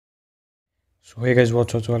So hey guys,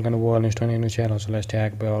 what's up? So welcome to World News 20 News channel. So let's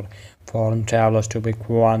talk about foreign travelers to be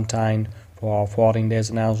quarantined for 14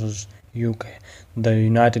 days, announces UK. The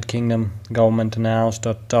United Kingdom government announced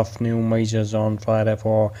a tough new measures on Friday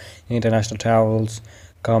for international travels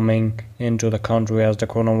coming into the country as the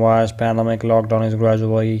coronavirus pandemic lockdown is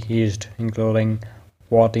gradually eased, including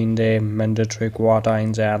 14-day mandatory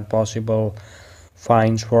quarantines and possible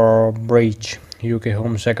fines for breach. UK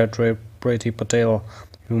Home Secretary Priti Patel,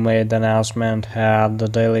 who made the announcement at the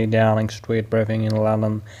Daily Downing Street briefing in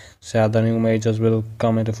London, said the new measures will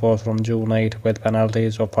come into force from June 8 with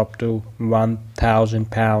penalties of up to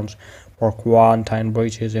 £1,000 for quarantine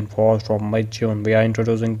breaches enforced from mid-June. We are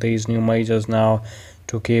introducing these new measures now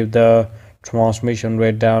to keep the transmission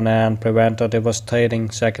rate down and prevent a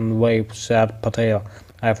devastating second wave, said Patel.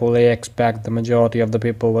 I fully expect the majority of the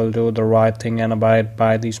people will do the right thing and abide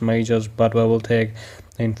by these measures, but we will take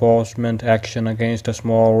enforcement action against a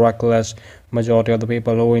small, reckless majority of the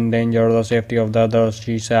people who endanger the safety of the others,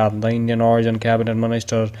 she said. The Indian origin cabinet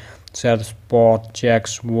minister said spot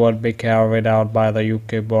checks would be carried out by the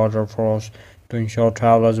UK border force to ensure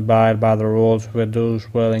travellers abide by the rules, with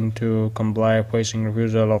those willing to comply facing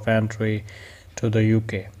refusal of entry to the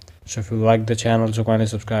UK. So if you like the channel, so kindly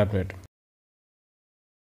subscribe to it.